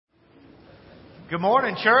Good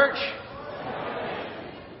morning, church.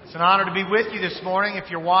 It's an honor to be with you this morning.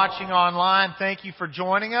 If you're watching online, thank you for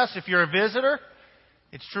joining us. If you're a visitor,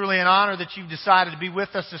 it's truly an honor that you've decided to be with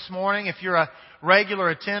us this morning. If you're a regular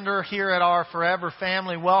attender here at our Forever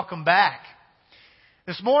family, welcome back.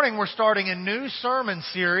 This morning we're starting a new sermon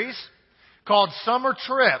series called Summer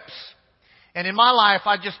Trips. And in my life,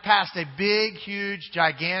 I just passed a big, huge,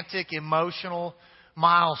 gigantic, emotional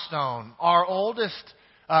milestone. Our oldest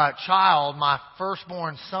child, my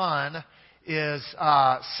firstborn son, is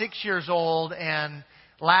 6 years old, and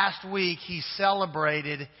last week he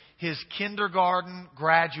celebrated his kindergarten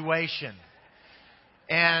graduation.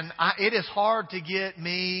 And it is hard to get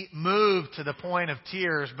me moved to the point of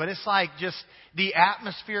tears, but it's like just the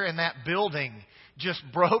atmosphere in that building just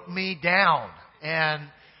broke me down. And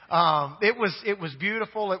it was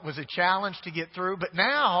beautiful. It was a challenge to get through, but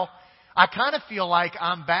now I kind of feel like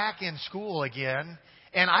I'm back in school again.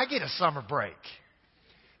 And I get a summer break.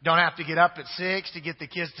 Don't have to get up at 6 to get the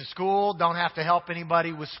kids to school. Don't have to help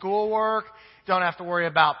anybody with schoolwork. Don't have to worry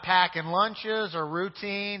about packing lunches or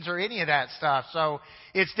routines or any of that stuff. So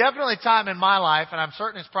it's definitely time in my life, and I'm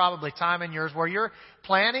certain it's probably time in yours, where you're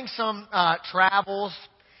planning some travels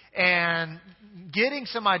and getting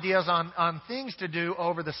some ideas on things to do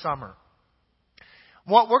over the summer.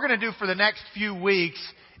 What we're going to do for the next few weeks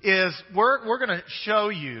is we're going to show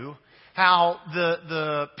you how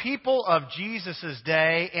the people of Jesus'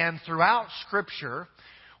 day and throughout Scripture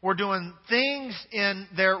were doing things in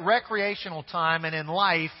their recreational time and in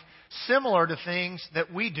life similar to things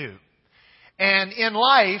that we do. And in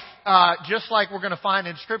life, just like we're going to find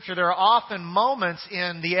in Scripture, there are often moments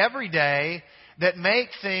in the everyday that make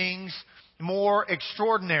things more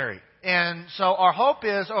extraordinary. And so our hope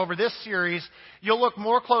is over this series, you'll look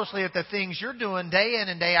more closely at the things you're doing day in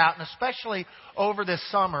and day out, and especially over this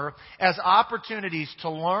summer, as opportunities to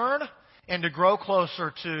learn and to grow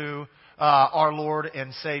closer to our Lord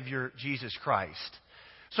and Savior, Jesus Christ.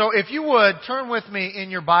 So if you would, turn with me in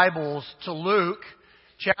your Bibles to Luke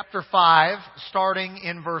chapter 5, starting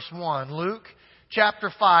in verse 1. Luke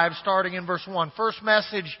chapter 5, starting in verse 1. First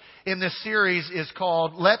message in this series is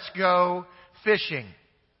called, Let's Go Fishing.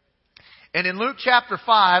 And in Luke chapter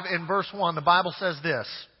 5 and verse 1, the Bible says this.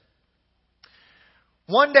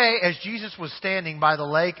 One day as Jesus was standing by the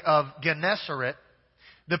lake of Gennesaret,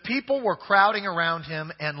 the people were crowding around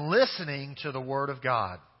him and listening to the word of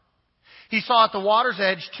God. He saw at the water's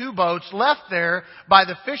edge 2 boats left there by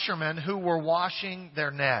the fishermen who were washing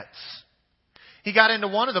their nets. He got into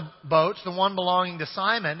one of the boats, the one belonging to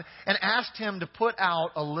Simon, and asked him to put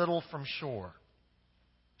out a little from shore.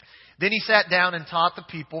 Then he sat down and taught the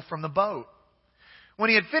people from the boat. When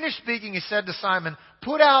he had finished speaking, he said to Simon,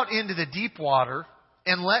 "Put out into the deep water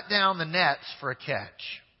and let down the nets for a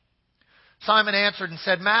catch." Simon answered and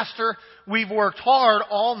said, "Master, we've worked hard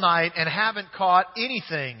all night and haven't caught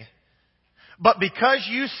anything. But because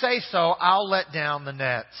you say so, I'll let down the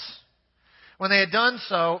nets." When they had done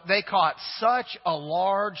so, they caught such a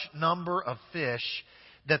large number of fish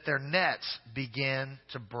that their nets began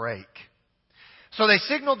to break. So they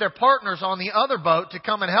signaled their partners on the other boat to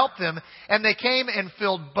come and help them, and they came and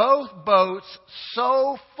filled both boats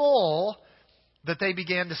so full that they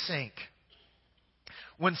began to sink.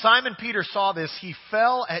 When Simon Peter saw this, he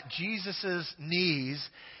fell at Jesus' knees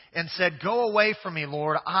and said, "Go away from me,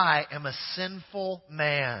 Lord, I am a sinful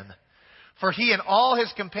man." For he and all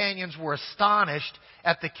his companions were astonished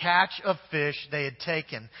at the catch of fish they had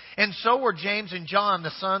taken. And so were James and John,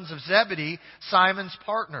 the sons of Zebedee, Simon's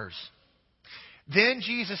partners. Then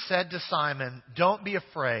Jesus said to Simon, "Don't be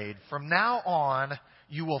afraid. From now on,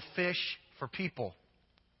 you will fish for people."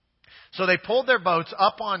 So they pulled their boats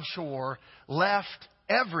up on shore, left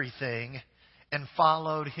everything, and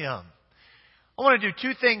followed him. I want to do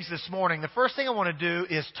 2 things this morning. The first thing I want to do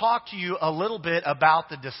is talk to you a little bit about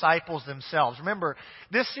the disciples themselves. Remember,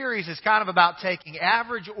 this series is kind of about taking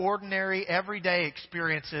average, ordinary, everyday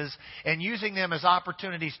experiences and using them as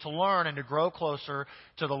opportunities to learn and to grow closer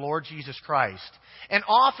to the Lord Jesus Christ. And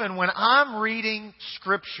often when I'm reading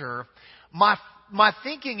Scripture, my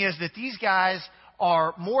thinking is that these guys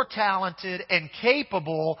are more talented and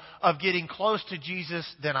capable of getting close to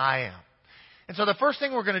Jesus than I am. And so the first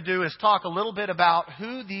thing we're going to do is talk a little bit about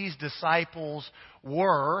who these disciples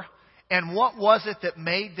were and what was it that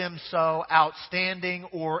made them so outstanding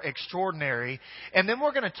or extraordinary. And then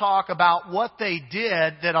we're going to talk about what they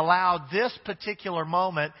did that allowed this particular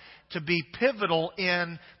moment to be pivotal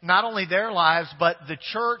in not only their lives, but the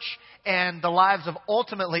church and the lives of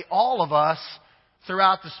ultimately all of us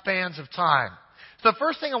throughout the spans of time. So the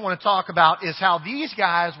first thing I want to talk about is how these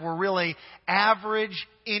guys were really average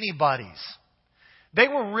anybody's. They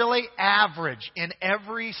were really average in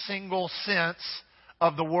every single sense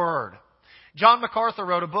of the word. John MacArthur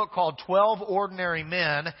wrote a book called 12 Ordinary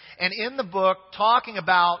Men, and in the book, talking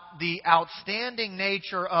about the outstanding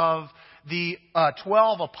nature of the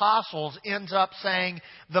 12 apostles, ends up saying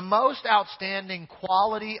the most outstanding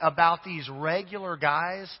quality about these regular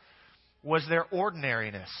guys was their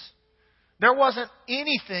ordinariness. There wasn't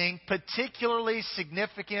anything particularly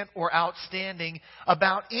significant or outstanding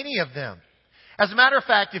about any of them. As a matter of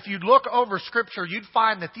fact, if you'd look over Scripture, you'd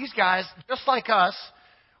find that these guys, just like us,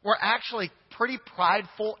 were actually pretty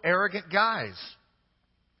prideful, arrogant guys.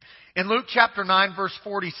 In Luke chapter 9, verse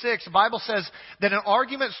 46, the Bible says that an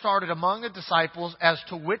argument started among the disciples as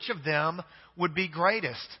to which of them would be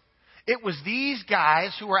greatest. It was these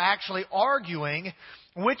guys who were actually arguing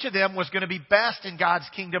which of them was going to be best in God's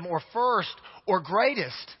kingdom, or first, or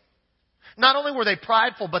greatest. Not only were they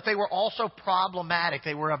prideful, but they were also problematic.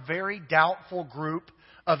 They were a very doubtful group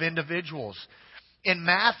of individuals. In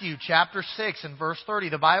Matthew chapter 6 and verse 30,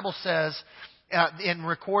 the Bible says, and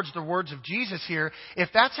records the words of Jesus here, if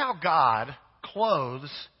that's how God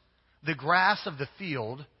clothes the grass of the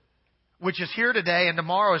field, which is here today and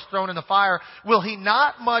tomorrow is thrown in the fire, will He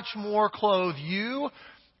not much more clothe you,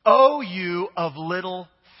 O you of little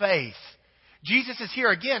faith? Jesus is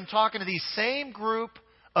here again talking to these same group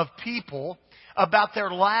of people about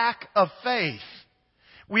their lack of faith.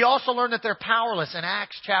 We also learn that they're powerless. In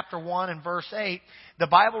Acts chapter 1 and verse 8, the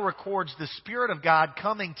Bible records the Spirit of God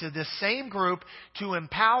coming to this same group to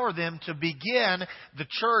empower them to begin the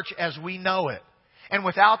church as we know it. And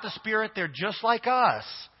without the Spirit, they're just like us.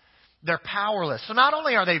 They're powerless. So not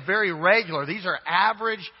only are they very regular, these are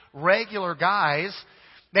average, regular guys,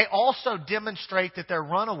 they also demonstrate that they're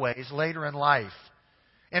runaways later in life.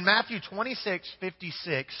 In Matthew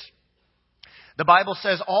 26:56, the Bible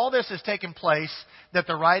says, all this has taken place that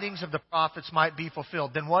the writings of the prophets might be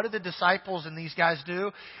fulfilled. Then what do the disciples and these guys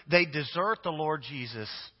do? They desert the Lord Jesus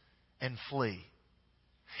and flee.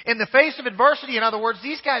 In the face of adversity, in other words,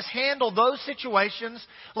 these guys handle those situations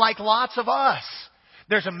like lots of us.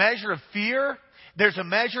 There's a measure of fear. There's a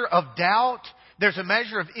measure of doubt. There's a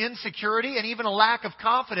measure of insecurity and even a lack of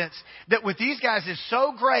confidence that with these guys is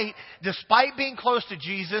so great, despite being close to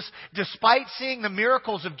Jesus, despite seeing the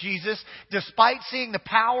miracles of Jesus, despite seeing the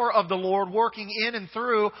power of the Lord working in and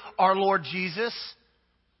through our Lord Jesus,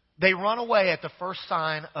 they run away at the first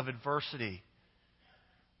sign of adversity.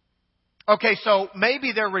 Okay, so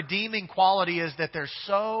maybe their redeeming quality is that they're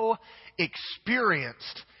so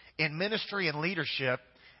experienced in ministry and leadership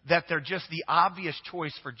that they're just the obvious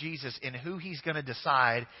choice for Jesus in who He's going to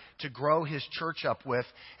decide to grow His church up with.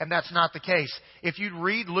 And that's not the case. If you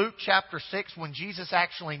read Luke chapter 6, when Jesus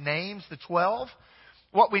actually names the 12,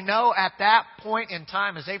 what we know at that point in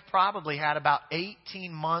time is they've probably had about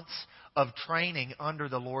 18 months of training under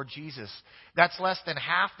the Lord Jesus. That's less than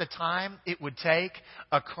half the time it would take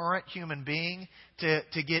a current human being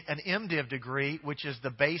to get an MDiv degree, which is the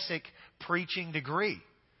basic preaching degree.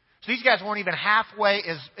 So these guys weren't even halfway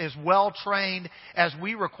as well trained as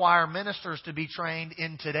we require ministers to be trained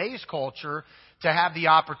in today's culture to have the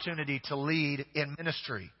opportunity to lead in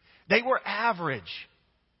ministry. They were average.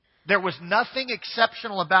 There was nothing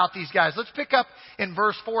exceptional about these guys. Let's pick up in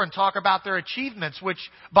verse 4 and talk about their achievements, which,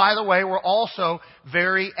 by the way, were also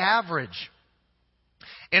very average.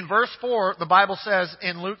 In verse 4, the Bible says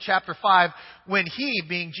in Luke chapter 5, when He,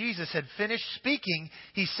 being Jesus, had finished speaking,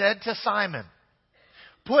 He said to Simon,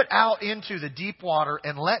 put out into the deep water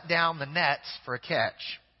and let down the nets for a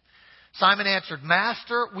catch. Simon answered,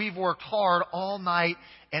 Master, we've worked hard all night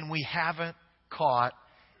and we haven't caught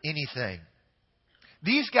anything.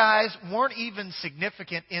 These guys weren't even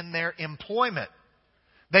significant in their employment.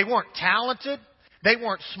 They weren't talented. They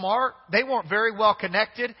weren't smart. They weren't very well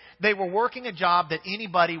connected. They were working a job that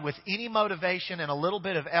anybody with any motivation and a little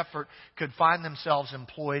bit of effort could find themselves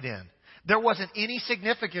employed in. There wasn't any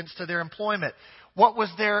significance to their employment.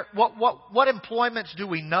 What employments do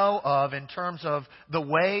we know of in terms of the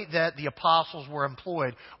way that the apostles were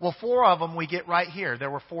employed? Well, 4 of them we get right here.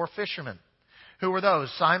 There were 4 fishermen. Who were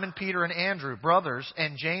those? Simon, Peter, and Andrew, brothers,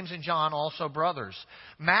 and James and John, also brothers.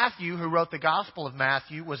 Matthew, who wrote the Gospel of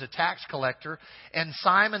Matthew, was a tax collector, and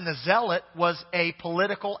Simon the Zealot was a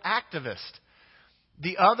political activist.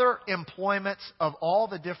 The other employments of all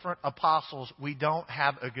the different apostles, we don't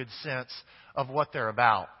have a good sense of what they're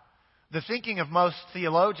about. The thinking of most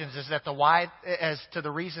theologians is that as to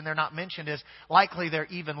the reason they're not mentioned is likely they're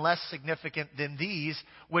even less significant than these,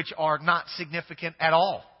 which are not significant at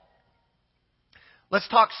all. Let's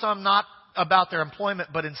talk some not about their employment,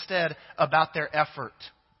 but instead about their effort.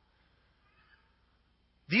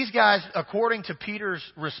 These guys, according to Peter's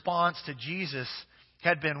response to Jesus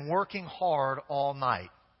had been working hard all night.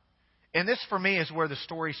 And this, for me, is where the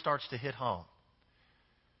story starts to hit home.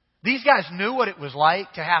 These guys knew what it was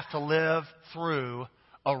like to have to live through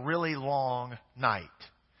a really long night.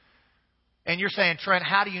 And you're saying, Trent,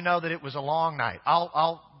 how do you know that it was a long night?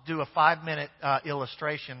 I'll do a 5-minute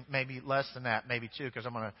illustration, maybe less than that, maybe 2, because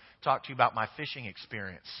I'm going to talk to you about my fishing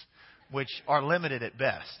experience, which are limited at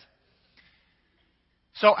best.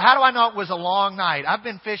 So how do I know it was a long night? I've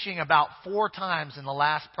been fishing about 4 times in the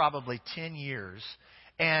last probably 10 years.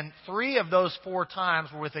 And 3 of those 4 times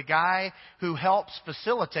were with a guy who helps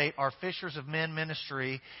facilitate our Fishers of Men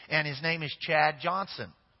ministry, and his name is Chad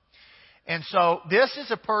Johnson. And so this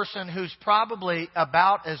is a person who's probably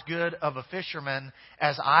about as good of a fisherman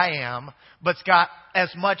as I am, but's got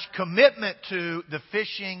as much commitment to the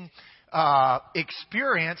fishing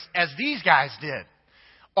experience as these guys did.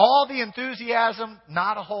 All the enthusiasm,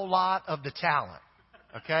 not a whole lot of the talent.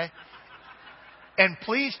 Okay? And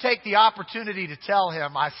please take the opportunity to tell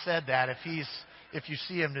him I said that if you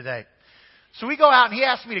see him today. So we go out, and he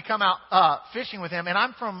asked me to come out fishing with him. And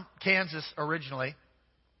I'm from Kansas originally.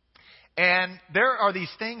 And there are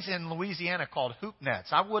these things in Louisiana called hoop nets.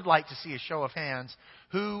 I would like to see a show of hands.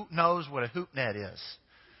 Who knows what a hoop net is?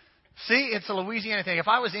 See, it's a Louisiana thing. If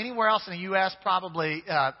I was anywhere else in the U.S., probably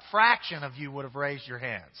a fraction of you would have raised your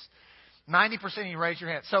hands. 90% of you raised your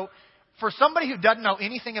hands. So for somebody who doesn't know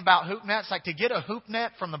anything about hoop nets, like to get a hoop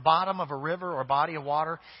net from the bottom of a river or body of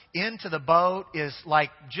water into the boat is like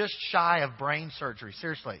just shy of brain surgery.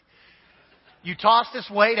 Seriously. You toss this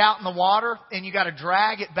weight out in the water, and you got to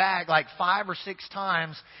drag it back like 5 or 6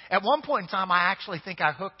 times. At one point in time, I actually think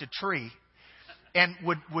I hooked a tree and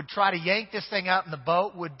would try to yank this thing up, and the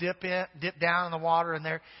boat would dip down in the water, and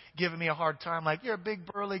they're giving me a hard time. Like, you're a big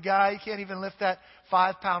burly guy. You can't even lift that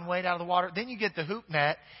 5-pound weight out of the water. Then you get the hoop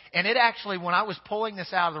net, and it actually, when I was pulling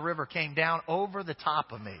this out of the river, came down over the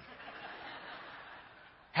top of me.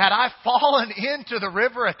 Had I fallen into the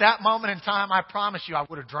river at that moment in time, I promise you I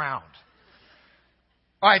would have drowned.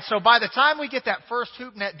 All right, so by the time we get that first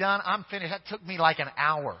hoop net done, I'm finished. That took me like an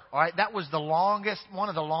hour. All right, that was one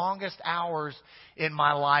of the longest hours in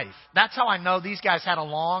my life. That's how I know these guys had a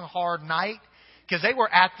long, hard night, because they were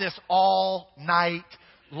at this all night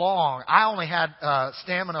long. I only had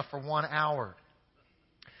stamina for 1 hour.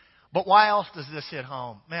 But why else does this hit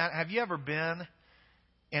home? Man, have you ever been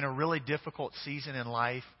in a really difficult season in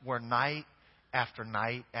life where night after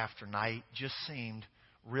night after night just seemed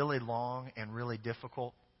really long and really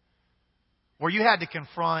difficult? Where you had to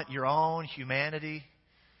confront your own humanity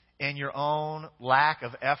and your own lack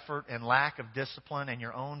of effort and lack of discipline and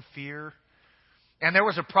your own fear. And there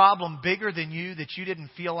was a problem bigger than you that you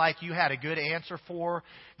didn't feel like you had a good answer for,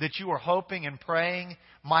 that you were hoping and praying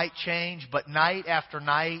might change, but night after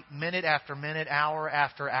night, minute after minute, hour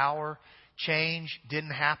after hour, change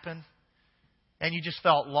didn't happen. And you just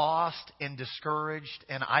felt lost and discouraged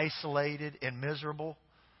and isolated and miserable.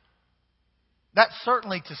 That's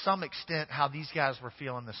certainly to some extent how these guys were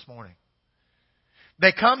feeling this morning.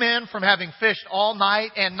 They come in from having fished all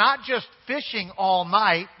night, and not just fishing all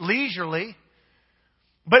night leisurely,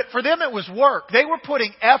 but for them it was work. They were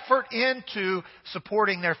putting effort into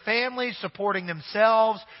supporting their families, supporting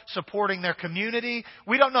themselves, supporting their community.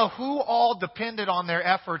 We don't know who all depended on their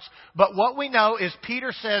efforts, but what we know is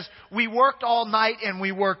Peter says, we worked all night and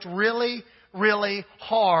we worked really, really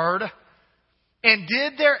hard. And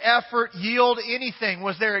did their effort yield anything?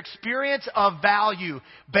 Was their experience of value?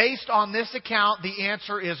 Based on this account, the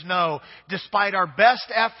answer is no. Despite our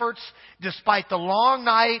best efforts, despite the long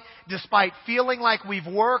night, despite feeling like we've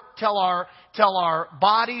worked till our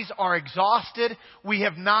bodies are exhausted, we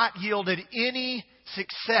have not yielded any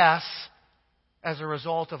success as a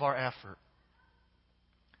result of our effort.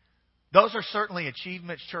 Those are certainly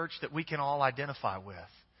achievements, church, that we can all identify with.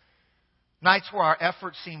 Nights where our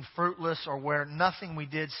efforts seemed fruitless, or where nothing we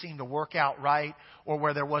did seemed to work out right, or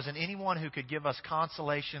where there wasn't anyone who could give us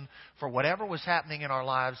consolation for whatever was happening in our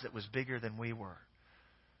lives that was bigger than we were.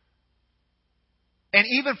 And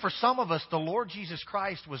even for some of us, the Lord Jesus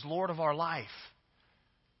Christ was Lord of our life,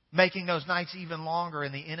 making those nights even longer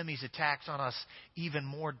and the enemy's attacks on us even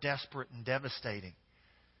more desperate and devastating.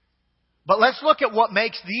 But let's look at what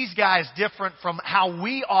makes these guys different from how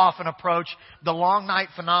we often approach the long night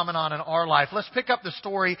phenomenon in our life. Let's pick up the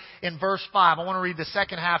story in verse 5. I want to read the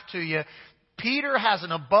second half to you. Peter has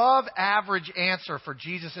an above average answer for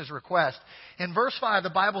Jesus' request. In verse 5,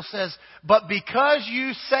 the Bible says, "But because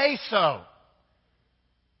you say so."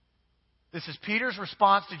 This is Peter's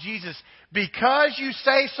response to Jesus. "Because you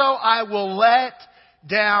say so, I will let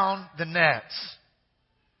down the nets."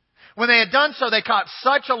 When they had done so, they caught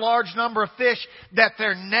such a large number of fish that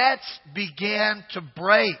their nets began to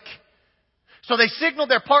break. So they signaled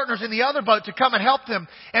their partners in the other boat to come and help them.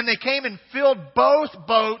 And they came and filled both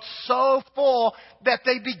boats so full that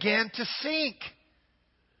they began to sink.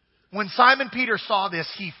 When Simon Peter saw this,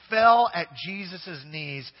 he fell at Jesus'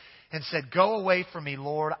 knees and said, "Go away from me,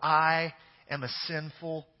 Lord, I am a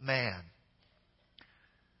sinful man."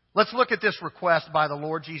 Let's look at this request by the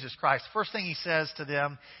Lord Jesus Christ. First thing He says to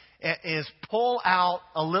them is pull out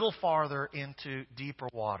a little farther into deeper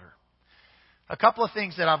water. A couple of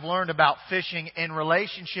things that I've learned about fishing in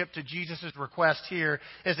relationship to Jesus' request here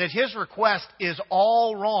is that His request is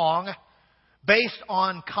all wrong based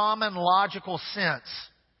on common logical sense.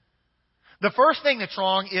 The first thing that's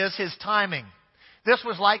wrong is His timing. This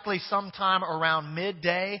was likely sometime around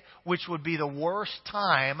midday, which would be the worst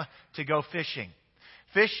time to go fishing.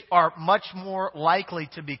 Fish are much more likely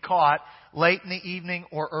to be caught late in the evening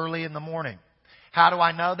or early in the morning. How do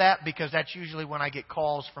I know that? Because that's usually when I get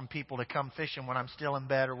calls from people to come fishing when I'm still in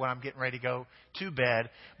bed or when I'm getting ready to go to bed.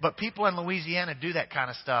 But people in Louisiana do that kind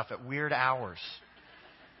of stuff at weird hours.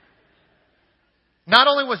 Not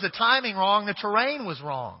only was the timing wrong, the terrain was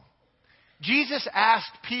wrong. Jesus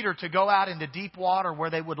asked Peter to go out into deep water where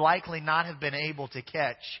they would likely not have been able to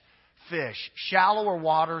catch fish. Shallower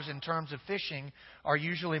waters in terms of fishing are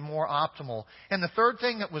usually more optimal. And the third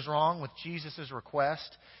thing that was wrong with Jesus'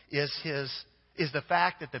 request is the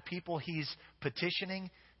fact that the people He's petitioning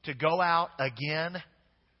to go out again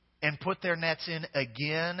and put their nets in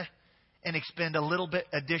again and expend a little bit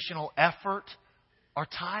additional effort are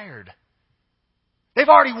tired. They've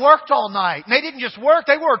already worked all night. And they didn't just work,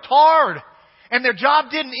 they worked hard. And their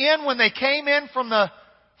job didn't end when they came in from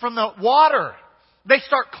the water. They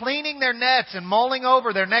start cleaning their nets and mulling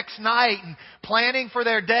over their next night and planning for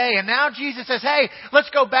their day. And now Jesus says, "Hey, let's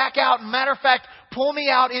go back out. And matter of fact, pull me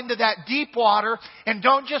out into that deep water. And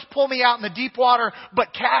don't just pull me out in the deep water,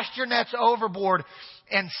 but cast your nets overboard."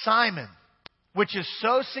 And Simon, which is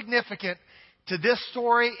so significant to this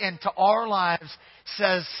story and to our lives,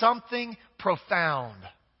 says something profound.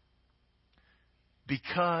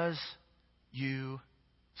 "Because you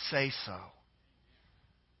say so."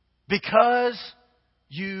 Because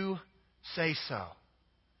you say so.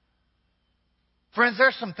 Friends,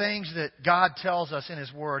 there's some things that God tells us in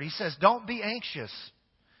His Word. He says, don't be anxious.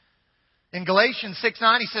 In Galatians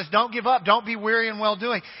 6:9, He says, don't give up. Don't be weary in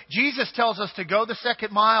well-doing. Jesus tells us to go the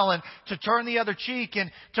second mile and to turn the other cheek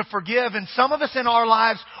and to forgive. And some of us in our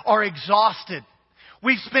lives are exhausted.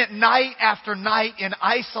 We've spent night after night in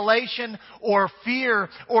isolation or fear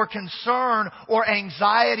or concern or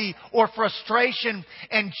anxiety or frustration.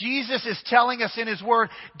 And Jesus is telling us in His Word,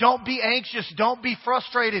 don't be anxious, don't be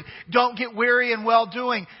frustrated, don't get weary in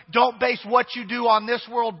well-doing. Don't base what you do on this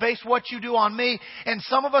world, base what you do on me. And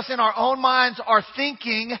some of us in our own minds are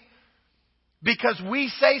thinking, because we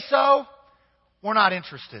say so, we're not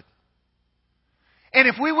interested. And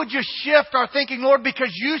if we would just shift our thinking, "Lord,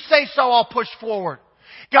 because you say so, I'll push forward.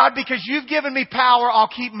 God, because you've given me power, I'll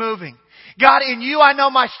keep moving. God, in you I know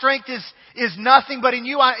my strength is nothing, but in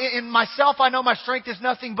you, in myself I know my strength is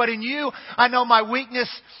nothing, but in you I know my weakness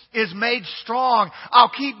is made strong. I'll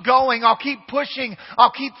keep going, I'll keep pushing,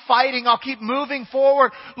 I'll keep fighting, I'll keep moving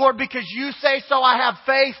forward. Lord, because you say so, I have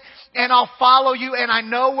faith and I'll follow you, and I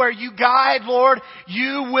know where you guide, Lord,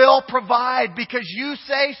 you will provide. Because you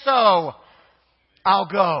say so, I'll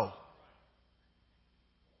go."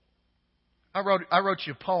 I wrote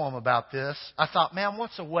you a poem about this. I thought, man,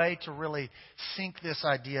 what's a way to really sink this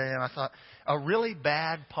idea in? I thought a really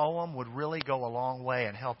bad poem would really go a long way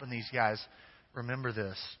in helping these guys remember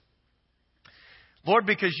this. "Lord,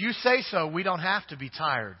 because you say so, we don't have to be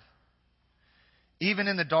tired. Even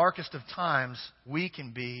in the darkest of times, we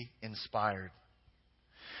can be inspired.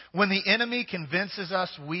 When the enemy convinces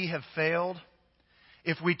us we have failed,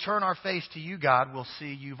 if we turn our face to you, God, we'll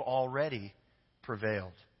see you've already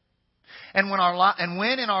prevailed. And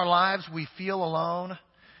when in our lives we feel alone,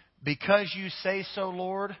 because you say so,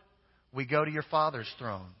 Lord, we go to your Father's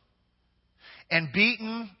throne. And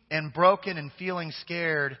beaten and broken and feeling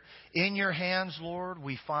scared, in your hands, Lord,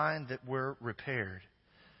 we find that we're repaired.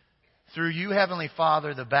 Through you, Heavenly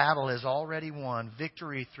Father, the battle is already won.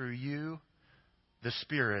 Victory through you, the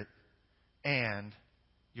Spirit, and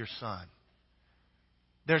your Son."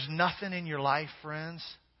 There's nothing in your life, friends,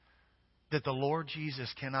 that the Lord Jesus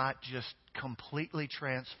cannot just completely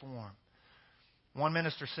transform. One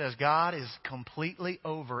minister says, God is completely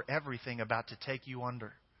over everything about to take you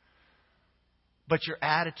under. But your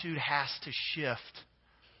attitude has to shift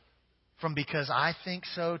from "because I think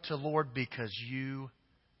so" to "Lord, because you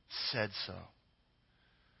said so."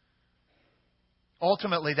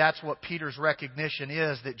 Ultimately, that's what Peter's recognition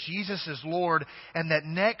is, that Jesus is Lord, and that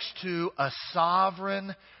next to a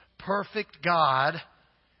sovereign, perfect God,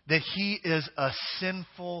 that He is a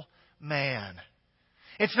sinful man.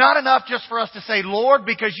 It's not enough just for us to say, Lord,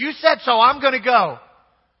 because you said so, I'm going to go.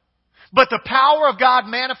 But the power of God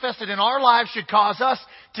manifested in our lives should cause us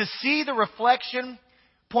to see the reflection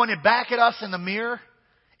pointed back at us in the mirror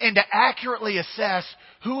and to accurately assess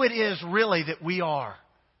who it is really that we are.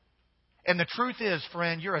 And the truth is,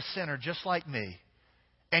 friend, you're a sinner just like me.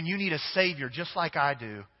 And you need a Savior just like I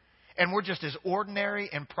do. And we're just as ordinary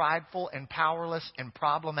and prideful and powerless and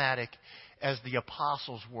problematic as the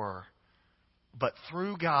apostles were. But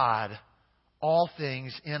through God, all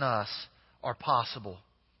things in us are possible.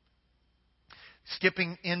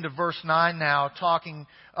 Skipping into verse 9 now, talking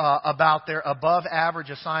about their above average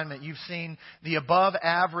assignment. You've seen the above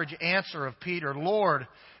average answer of Peter. Lord,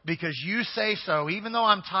 because you say so, even though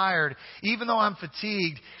I'm tired, even though I'm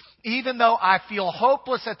fatigued, even though I feel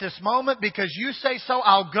hopeless at this moment, because you say so,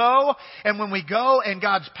 I'll go. And when we go and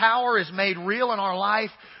God's power is made real in our life,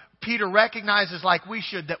 Peter recognizes, like we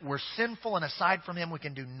should, that we're sinful and aside from Him we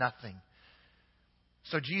can do nothing.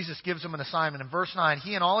 So Jesus gives them an assignment. In verse 9,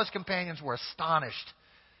 he and all his companions were astonished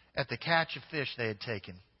at the catch of fish they had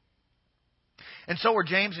taken. And so were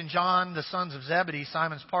James and John, the sons of Zebedee,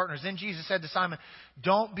 Simon's partners. Then Jesus said to Simon,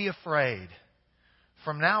 don't be afraid.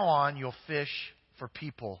 From now on, you'll fish for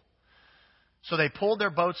people. So they pulled their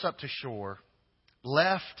boats up to shore,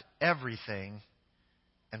 left everything,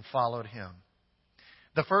 and followed Him.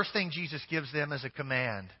 The first thing Jesus gives them is a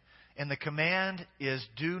command. And the command is,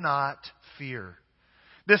 do not fear.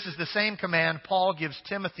 This is the same command Paul gives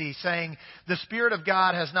Timothy, saying, the Spirit of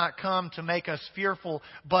God has not come to make us fearful,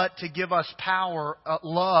 but to give us power,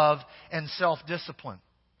 love, and self-discipline.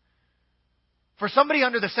 For somebody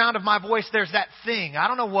under the sound of my voice, there's that thing. I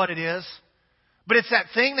don't know what it is, but it's that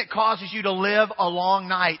thing that causes you to live a long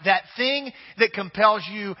night. That thing that compels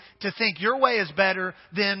you to think your way is better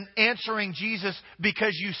than answering Jesus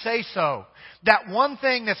because you say so. That one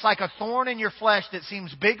thing that's like a thorn in your flesh that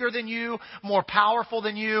seems bigger than you, more powerful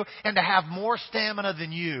than you, and to have more stamina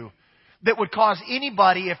than you. That would cause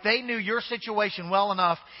anybody, if they knew your situation well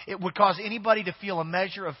enough, it would cause anybody to feel a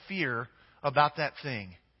measure of fear about that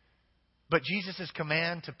thing. But Jesus'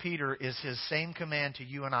 command to Peter is His same command to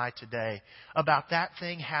you and I today. About that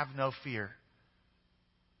thing, have no fear.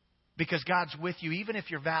 Because God's with you, even if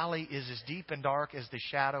your valley is as deep and dark as the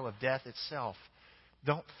shadow of death itself.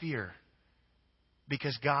 Don't fear.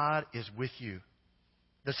 Because God is with you.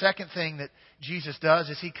 The second thing that Jesus does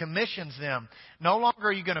is He commissions them. No longer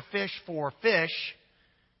are you going to fish for fish.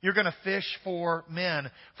 You're going to fish for men.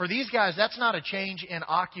 For these guys, that's not a change in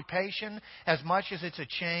occupation as much as it's a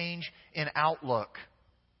change in outlook.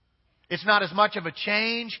 It's not as much of a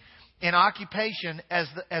change in occupation as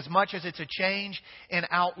much as it's a change in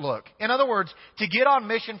outlook. In other words, to get on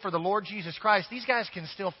mission for the Lord Jesus Christ, these guys can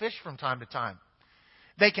still fish from time to time.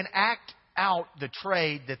 They can act out the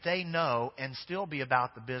trade that they know and still be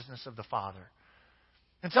about the business of the Father.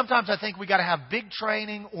 And sometimes I think we got to have big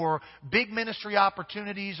training or big ministry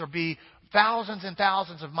opportunities or be thousands and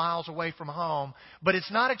thousands of miles away from home. But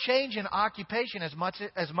it's not a change in occupation as much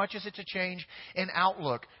as it's a change in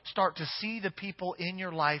outlook. Start to see the people in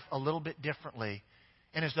your life a little bit differently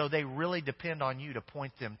and as though they really depend on you to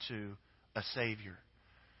point them to a Savior.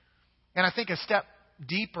 And I think a step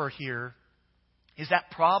deeper here is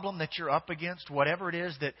that problem that you're up against, whatever it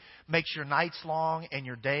is that makes your nights long and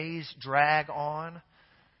your days drag on.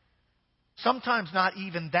 Sometimes not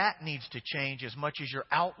even that needs to change as much as your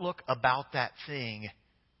outlook about that thing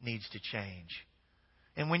needs to change.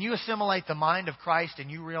 And when you assimilate the mind of Christ and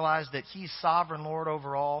you realize that He's sovereign Lord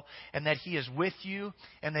over all and that He is with you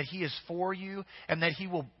and that He is for you and that He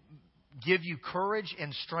will give you courage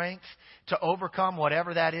and strength to overcome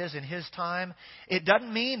whatever that is in His time, it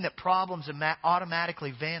doesn't mean that problems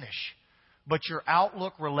automatically vanish, but your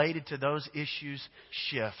outlook related to those issues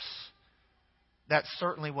shifts. That's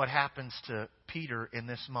certainly what happens to Peter in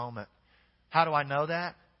this moment. How do I know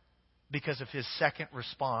that? Because of his second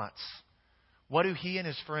response. What do he and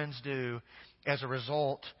his friends do as a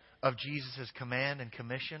result of Jesus' command and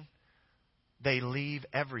commission? They leave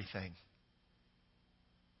everything.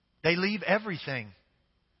 They leave everything.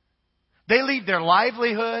 They leave their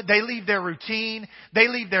livelihood. They leave their routine. They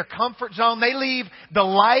leave their comfort zone. They leave the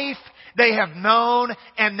life they have known,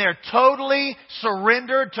 and they're totally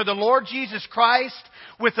surrendered to the Lord Jesus Christ,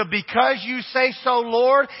 with a because you say so,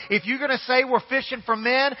 Lord. If you're going to say we're fishing for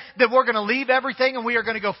men, then we're going to leave everything and we are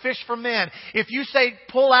going to go fish for men. If you say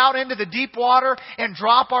pull out into the deep water and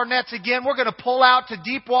drop our nets again, we're going to pull out to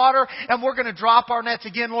deep water and we're going to drop our nets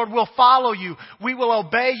again. Lord, we'll follow you. We will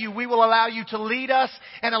obey you. We will allow you to lead us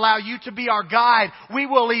and allow you to be our guide. We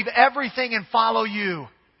will leave everything and follow you.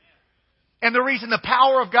 And the reason the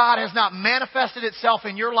power of God has not manifested itself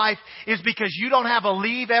in your life is because you don't have a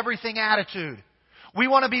leave everything attitude. We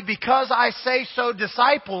want to be because I say so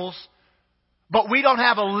disciples, but we don't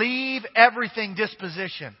have a leave everything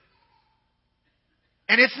disposition.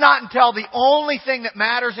 And it's not until the only thing that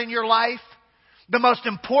matters in your life, the most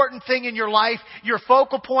important thing in your life, your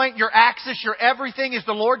focal point, your axis, your everything is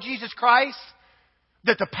the Lord Jesus Christ,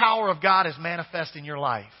 that the power of God is manifest in your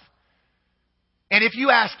life. And if you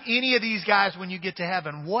ask any of these guys when you get to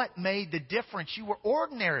heaven, what made the difference? You were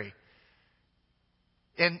ordinary.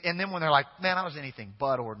 And then when they're like, man, I was anything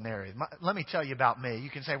but ordinary. Let me tell you about me. You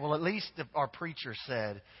can say, well, at least our preacher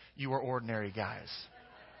said you were ordinary guys.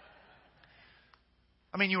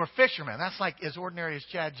 I mean, you were fishermen. That's like as ordinary as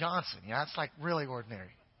Chad Johnson. Yeah, that's like really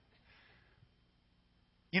ordinary.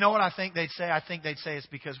 You know what I think they'd say? I think they'd say it's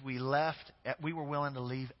because we were willing to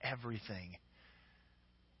leave everything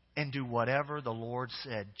and do whatever the Lord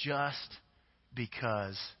said just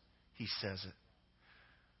because He says it.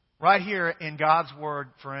 Right here in God's Word,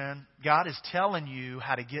 friend, God is telling you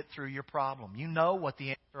how to get through your problem. You know what the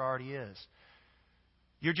answer already is.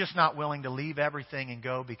 You're just not willing to leave everything and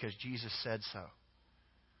go because Jesus said so.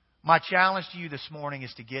 My challenge to you this morning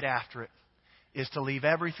is to get after it, is to leave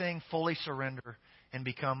everything, fully surrender, and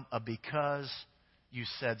become a because you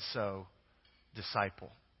said so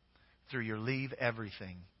disciple through your leave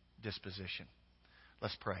everything disposition.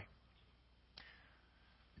 Let's pray.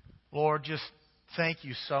 Lord, just thank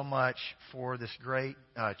you so much for this great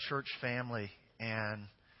church family and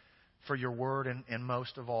for your word and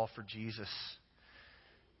most of all for Jesus.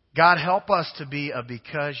 God, help us to be a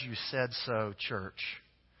because you said so church,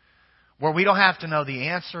 where we don't have to know the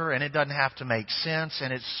answer and it doesn't have to make sense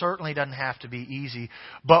and it certainly doesn't have to be easy,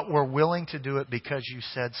 but we're willing to do it because you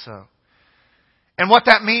said so. And what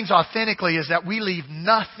that means authentically is that we leave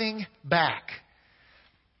nothing back.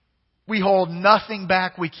 We hold nothing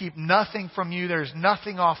back. We keep nothing from you. There's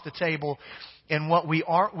nothing off the table in what we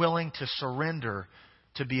aren't willing to surrender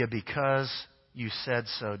to be a because you said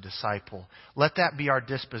so disciple. Let that be our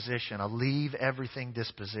disposition, a leave everything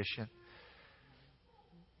disposition.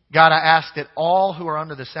 God, I ask that all who are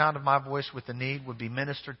under the sound of my voice with the need would be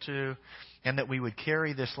ministered to, and that we would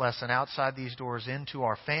carry this lesson outside these doors into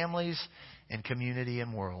our families and community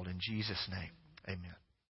and world. In Jesus' name, amen.